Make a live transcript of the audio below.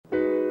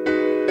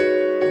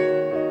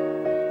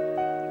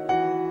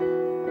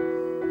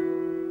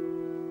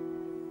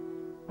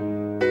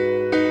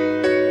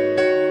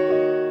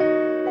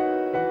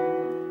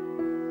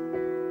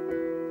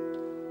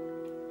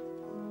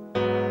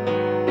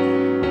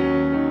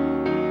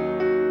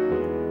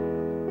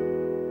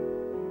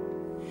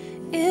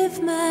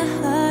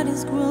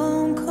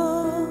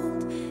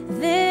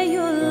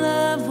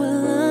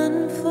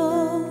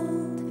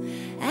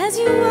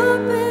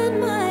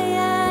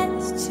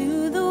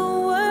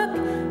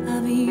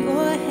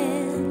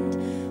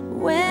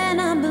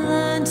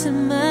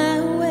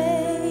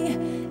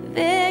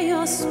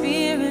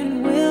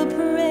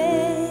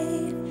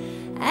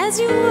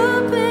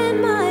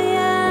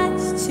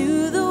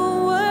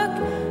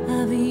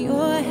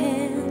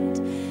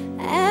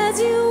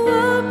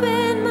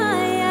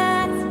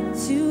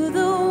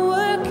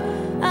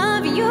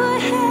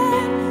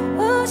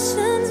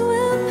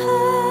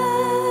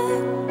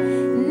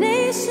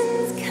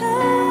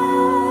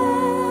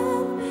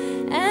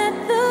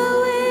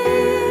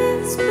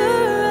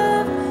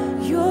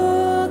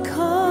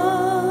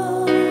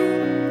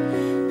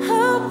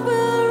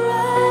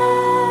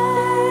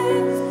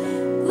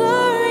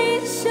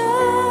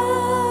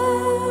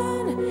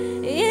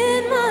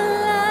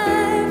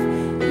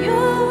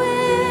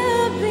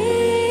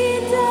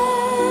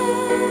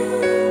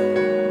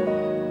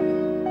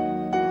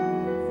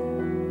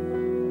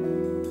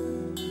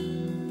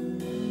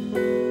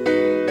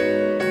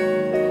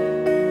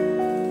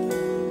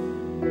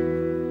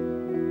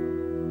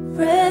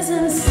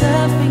Present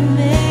suffering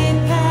may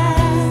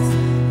pass,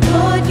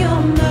 Lord,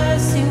 your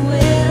mercy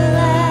will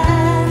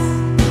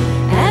last.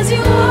 As you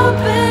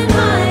open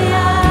my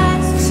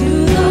eyes to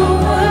the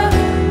work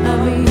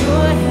of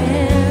your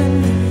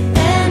hand,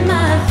 and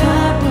my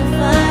heart will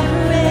find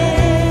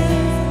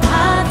praise,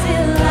 I'll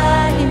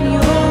delight in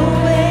your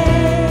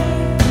way.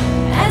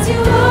 As you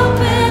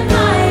open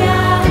my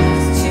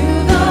eyes to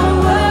the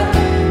work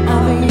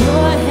of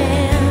your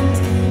hand,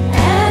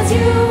 as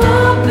you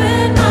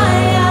open my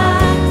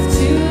eyes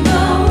to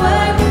the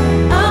work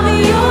of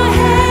your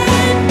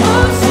hand,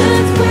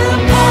 oceans will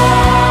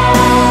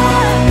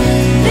part,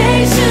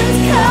 nations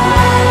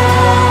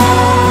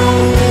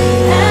come,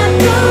 at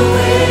the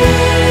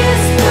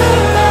whisper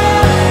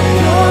of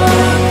your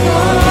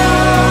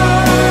call.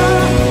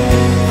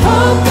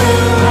 Hope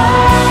will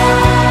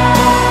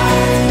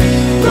rise,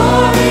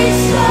 glory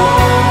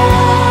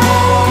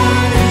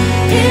shine.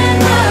 In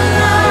my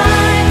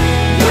life,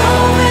 your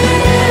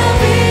will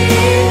be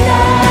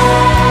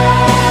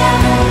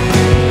done.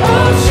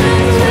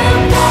 Oceans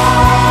will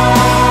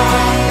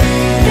part,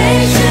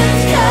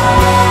 nations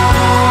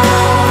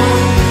come,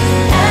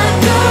 at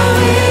the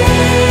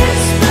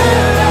whisper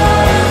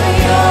of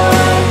your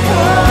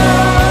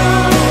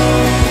call.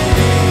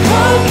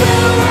 Hope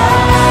will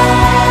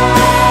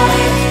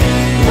rise,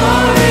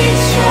 glory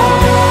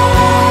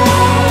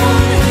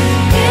shine.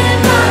 In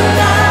my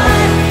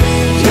life,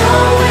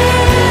 your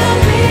will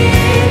be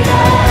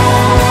done.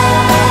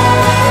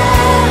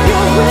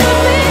 Your will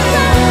be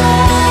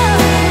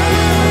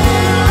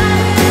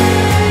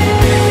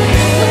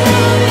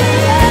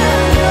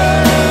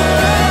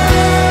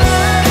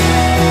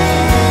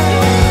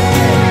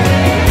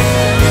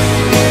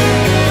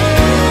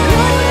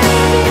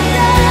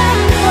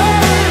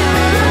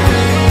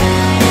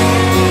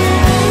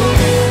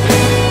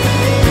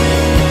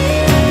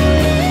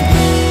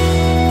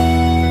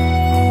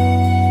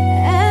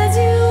As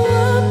you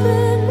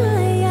open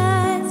my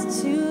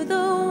eyes to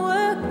the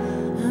work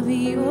of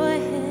your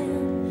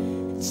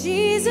hand,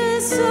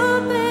 Jesus,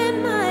 open